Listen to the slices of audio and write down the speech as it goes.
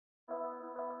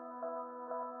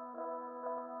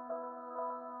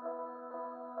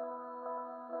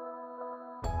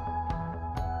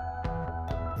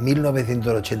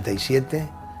1987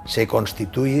 se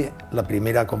constituye la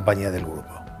primera compañía del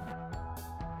grupo.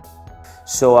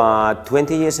 So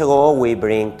 20 years ago we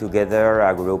bring together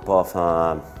a group of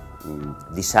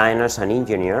designers and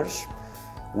engineers.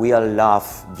 We all love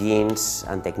jeans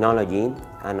and technology,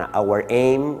 and our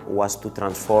aim was to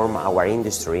transform our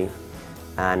industry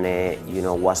and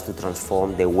was to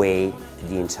transform the way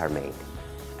jeans are made.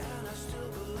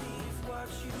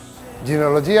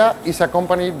 Jeanologia is a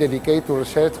company dedicated to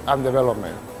research and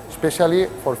development, especially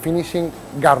for finishing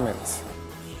garments.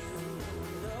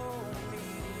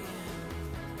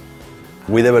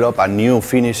 We develop a new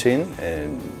finishing,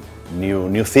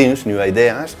 new things, new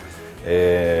ideas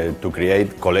to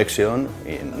create collection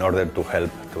in order to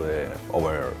help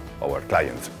our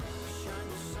clients.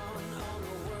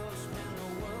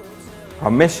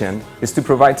 Our mission is to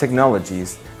provide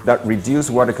technologies that reduce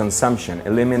water consumption,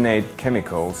 eliminate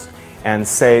chemicals, and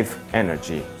save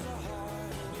energy.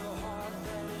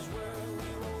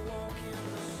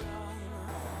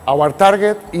 Our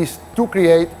target is to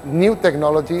create new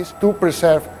technologies to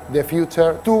preserve the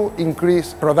future, to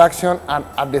increase production and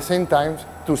at the same time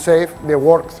to save the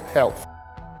world's health.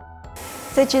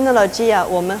 在 Jeanologia，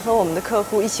 我们和我们的客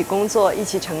户一起工作，一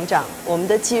起成长。我们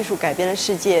的技术改变了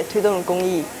世界，推动了公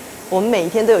益。我们每一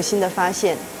天都有新的发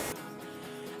现。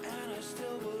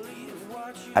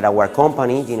At our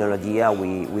company, Jeanologia,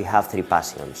 we have three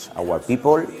passions: our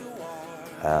people,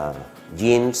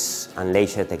 jeans, and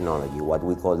laser technology, what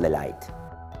we call the light.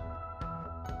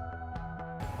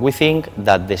 We think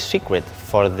that the secret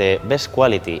for the best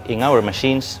quality in our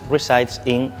machines resides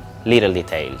in little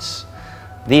details.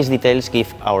 These details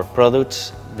give our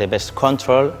products the best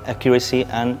control, accuracy,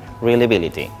 and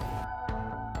reliability.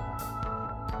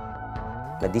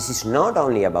 But this is not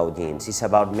only about jeans, it's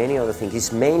about many other things.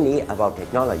 It's mainly about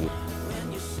technology.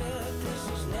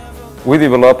 We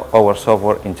develop our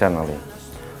software internally,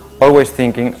 always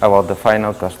thinking about the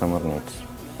final customer needs,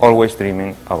 always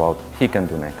dreaming about what he can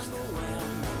do next.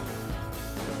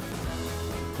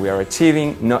 We are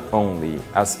achieving not only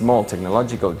a small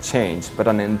technological change, but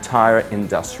an entire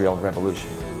industrial revolution.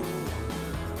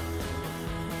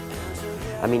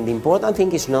 I mean, the important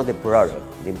thing is not the product.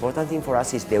 The important thing for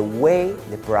us is the way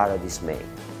the product is made.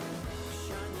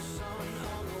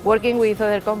 Working with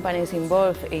other companies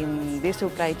involved in this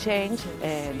supply chain,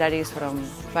 that is from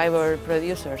fiber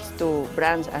producers to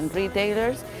brands and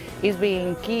retailers, is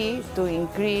being key to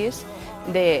increase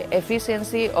the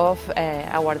efficiency of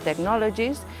our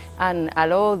technologies and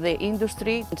allow the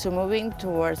industry to move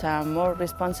towards a more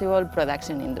responsible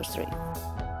production industry.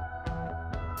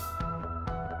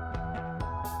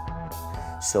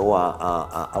 So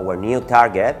our new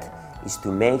target is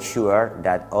to make sure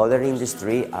that other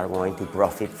industries are going to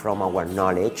profit from our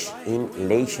knowledge in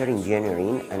laser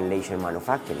engineering and laser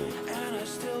manufacturing.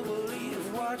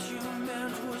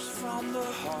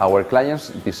 Our clients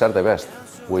deserve the best.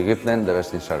 We give them the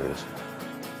best in service.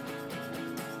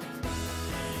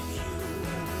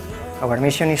 Our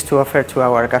mission is to offer to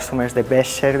our customers the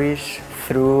best service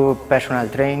through personal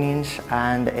trainings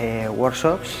and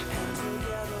workshops.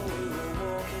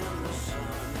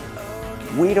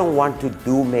 We don't want to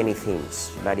do many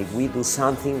things, but if we do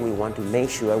something, we want to make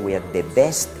sure we are the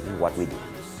best in what we do.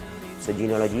 So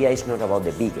Jeanologia is not about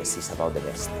the biggest, it's about the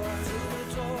best.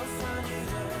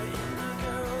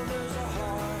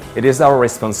 It is our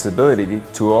responsibility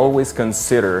to always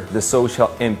consider the social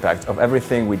impact of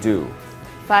everything we do.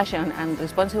 Fashion and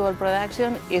responsible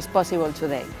production is possible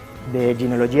today. The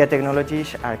Jeanologia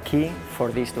technologies are key for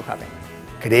this to happen.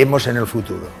 Creemos en el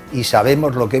futuro y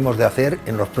sabemos lo que hemos de hacer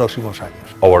en los próximos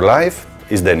años. Our life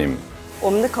is denim.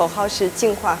 我们的口号是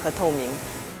净化和透明。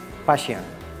Passion.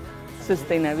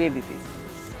 Sustainability.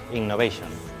 Innovation.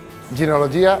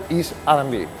 Jeanologia is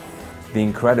R&D. The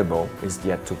incredible is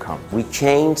yet to come. We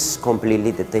change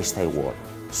completely the textile world,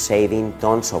 saving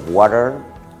tons of water,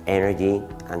 energy,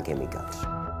 and chemicals.